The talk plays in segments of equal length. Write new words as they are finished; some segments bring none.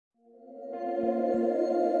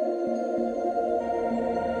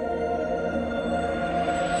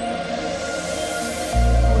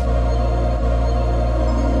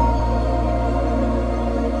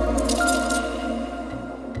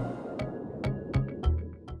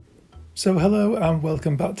So hello and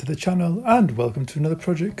welcome back to the channel, and welcome to another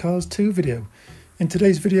Project Cars 2 video. In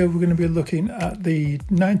today's video we're going to be looking at the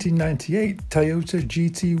 1998 Toyota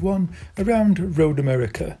GT1 around Road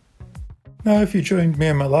America. Now, if you joined me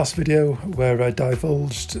in my last video where I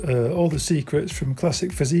divulged all the secrets from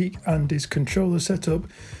Classic Physique and his controller setup,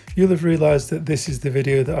 you'll have realised that this is the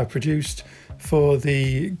video that I produced for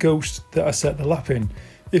the Ghost that I set the lap in.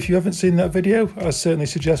 If you haven't seen that video, I certainly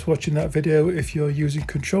suggest watching that video if you're using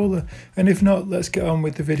controller, and if not, let's get on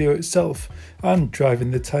with the video itself and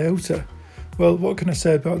driving the Toyota. Well, what can I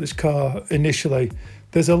say about this car initially?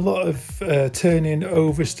 There's a lot of turning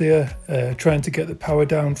oversteer, trying to get the power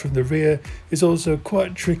down from the rear is also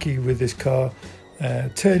quite tricky with this car.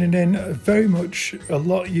 Turning in very much a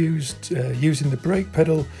lot used using the brake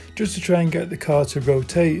pedal just to try and get the car to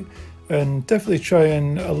rotate, and definitely try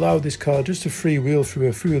and allow this car just to freewheel through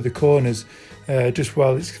a few of the corners just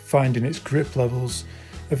while it's finding its grip levels.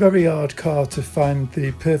 A very hard car to find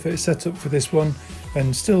the perfect setup for this one,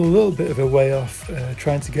 and still a little bit of a way off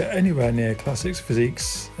trying to get anywhere near Classic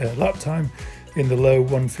Physique's lap time in the low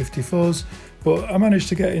 154s, but I managed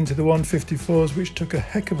to get into the 154s, which took a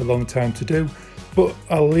heck of a long time to do. But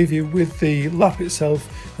I'll leave you with the lap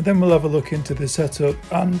itself, and then we'll have a look into the setup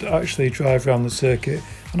and actually drive around the circuit,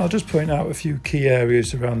 and I'll just point out a few key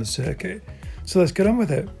areas around the circuit. So let's get on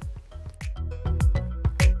with it.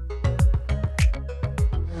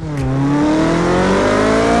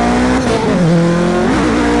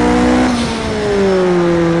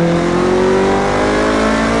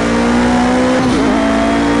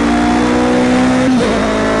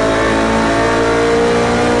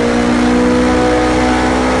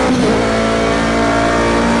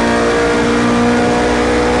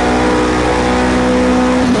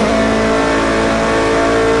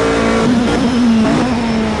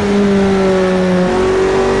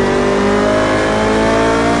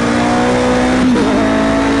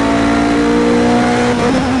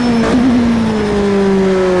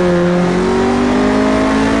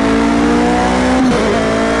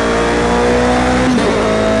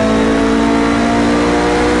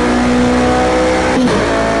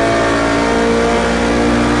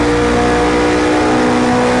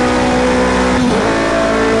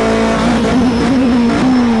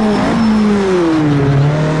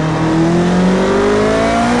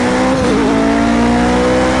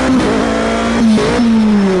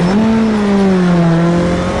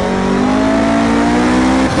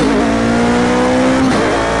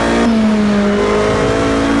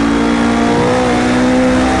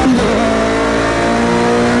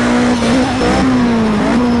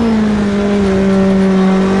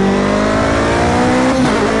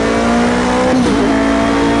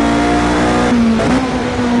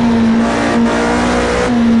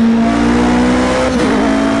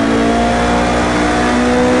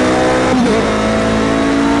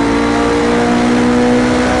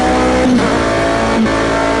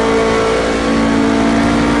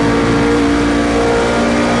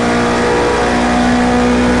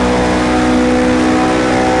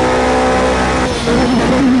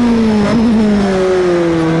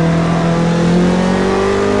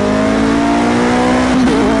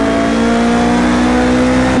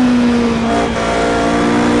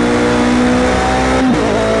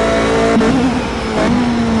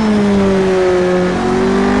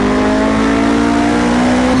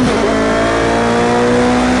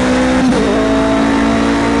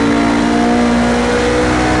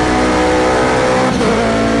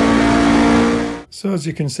 So as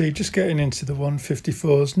you can see, just getting into the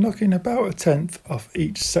 154s, knocking about a tenth off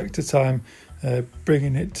each sector time,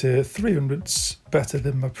 bringing it to 300ths better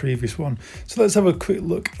than my previous one. So let's have a quick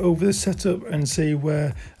look over the setup and see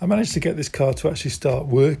where I managed to get this car to actually start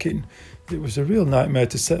working. It was a real nightmare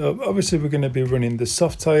to set up. Obviously we're going to be running the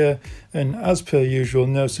soft tyre, and as per usual,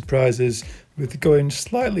 no surprises with going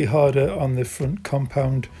slightly harder on the front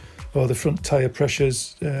compound or the front tyre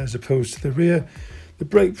pressures as opposed to the rear. The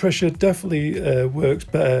brake pressure definitely works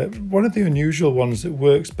better. One of the unusual ones that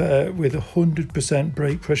works better with 100%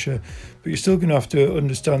 brake pressure, but you're still going to have to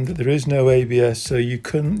understand that there is no ABS, so you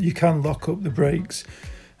can lock up the brakes.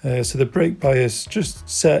 So the brake bias just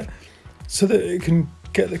set so that it can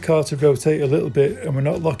get the car to rotate a little bit, and we're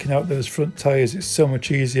not locking out those front tyres. It's so much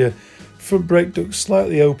easier. Front brake duct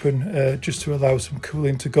slightly open just to allow some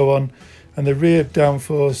cooling to go on, and the rear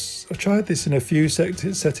downforce, I tried this in a few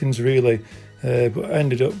settings really, but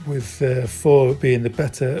ended up with 4 being the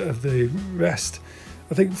better of the rest.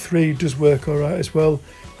 I think 3 does work all right as well.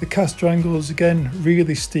 The caster angles, again,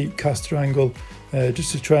 really steep caster angle,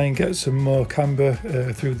 just to try and get some more camber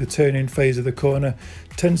through the turning phase of the corner.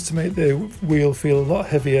 Tends to make the wheel feel a lot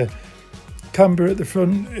heavier camber at the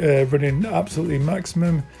front running absolutely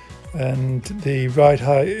maximum, and the ride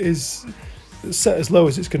height is set as low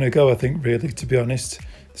as it's going to go, I think, really, to be honest.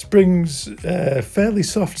 Springs, fairly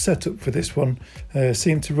soft setup for this one,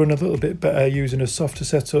 seem to run a little bit better using a softer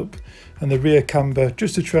setup, and the rear camber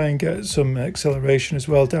just to try and get some acceleration as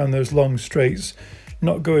well down those long straights,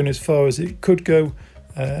 not going as far as it could go,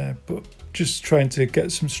 but just trying to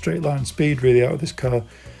get some straight line speed really out of this car.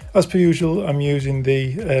 As per usual, I'm using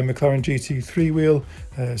the McLaren GT3 wheel,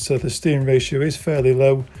 so the steering ratio is fairly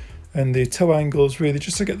low, and the toe angles really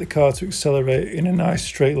just to get the car to accelerate in a nice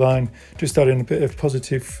straight line, just adding a bit of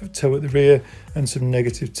positive toe at the rear and some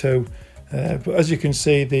negative toe. But as you can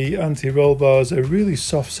see, the anti-roll bars are really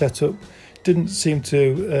soft setup, didn't seem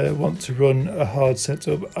to want to run a hard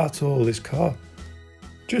setup at all, this car.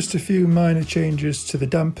 Just a few minor changes to the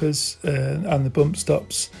dampers and the bump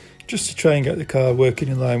stops, just to try and get the car working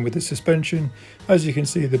in line with the suspension. As you can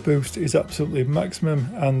see, the boost is absolutely maximum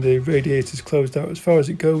and the radiator is closed out as far as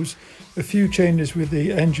it goes. A few changes with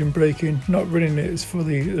the engine braking, not running it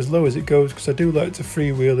as low as it goes, because I do like to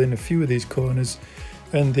freewheel in a few of these corners.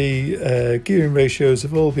 And the gearing ratios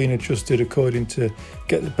have all been adjusted according to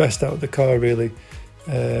get the best out of the car really.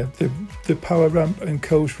 The power ramp and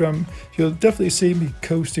coast ramp, you'll definitely see me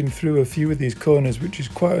coasting through a few of these corners, which is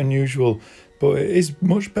quite unusual, but it is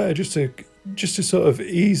much better just to sort of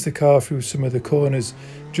ease the car through some of the corners,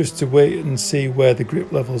 just to wait and see where the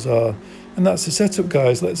grip levels are. And that's the setup,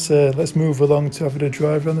 guys. Let's move along to having a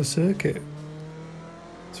drive around the circuit.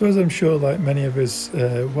 So as I'm sure like many of us,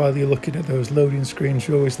 while you're looking at those loading screens,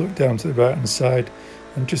 you always look down to the right hand side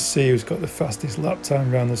and just see who's got the fastest lap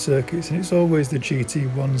time around the circuits, and it's always the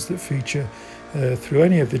GT1s that feature through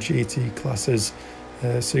any of the GT classes.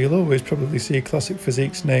 So you'll always probably see Classic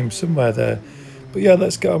Physique's name somewhere there. But yeah,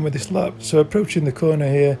 let's get on with this lap. So approaching the corner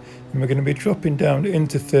here, and we're going to be dropping down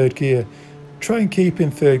into third gear. Try and keep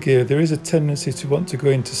in third gear. There is a tendency to want to go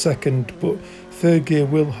into second, but third gear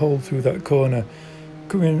will hold through that corner.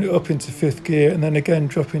 Coming up into fifth gear, and then again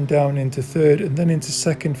dropping down into third and then into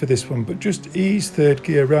second for this one. But just ease third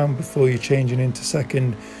gear around before you're changing into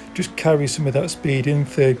second. Just carry some of that speed in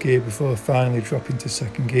third gear before finally dropping to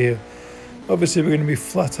second gear. Obviously we're going to be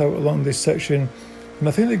flat out along this section, and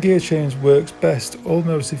I think the gear change works best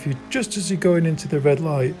almost if you just as you're going into the red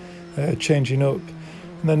light, changing up.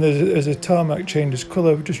 And then there's a tarmac changes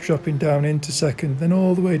colour, just dropping down into second, then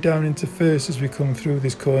all the way down into first as we come through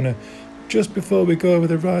this corner. Just before we go over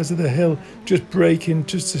the rise of the hill, just braking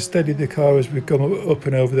just to steady the car as we come up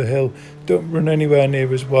and over the hill. Don't run anywhere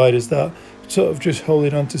near as wide as that. Sort of just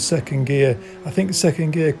holding on to second gear. I think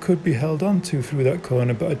second gear could be held on to through that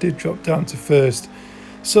corner, but I did drop down to first.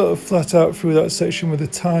 Sort of flat out through that section with a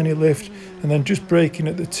tiny lift, and then just braking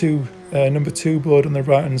at the number 2 board on the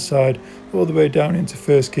right hand side, all the way down into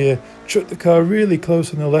first gear. Chuck the car really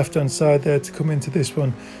close on the left hand side there to come into this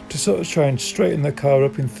one, to sort of try and straighten the car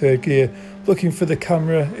up in third gear. Looking for the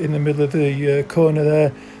camera in the middle of the corner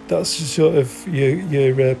there. That's sort of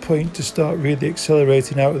your point to start really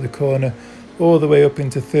accelerating out of the corner, all the way up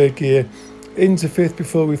into third gear, into fifth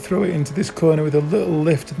before we throw it into this corner with a little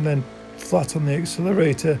lift and then flat on the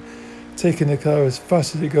accelerator, taking the car as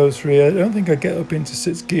fast as it goes through here. I don't think I get up into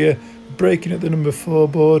sixth gear, braking at the number 4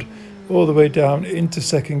 board, all the way down into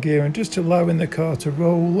second gear, and just allowing the car to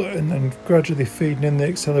roll and then gradually feeding in the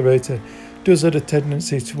accelerator. Does have a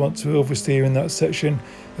tendency to want to oversteer in that section.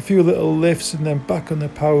 A few little lifts and then back on the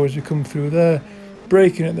power as we come through there,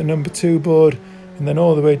 braking at the number 2 board, and then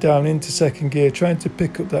all the way down into second gear, trying to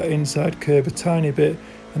pick up that inside curve a tiny bit,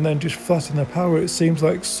 and then just flatten the power. It seems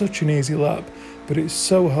like such an easy lap, but it's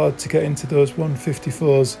so hard to get into those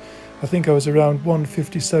 154s. I think I was around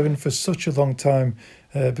 157 for such a long time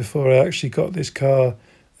before I actually got this car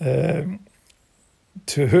to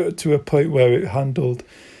a point where it handled.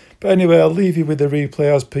 But anyway, I'll leave you with the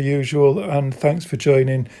replay as per usual, and thanks for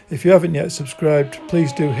joining. If you haven't yet subscribed,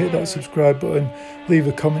 please do hit that subscribe button, leave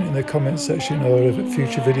a comment in the comment section or a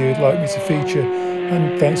future video you'd like me to feature,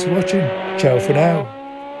 and thanks for watching. Ciao for now.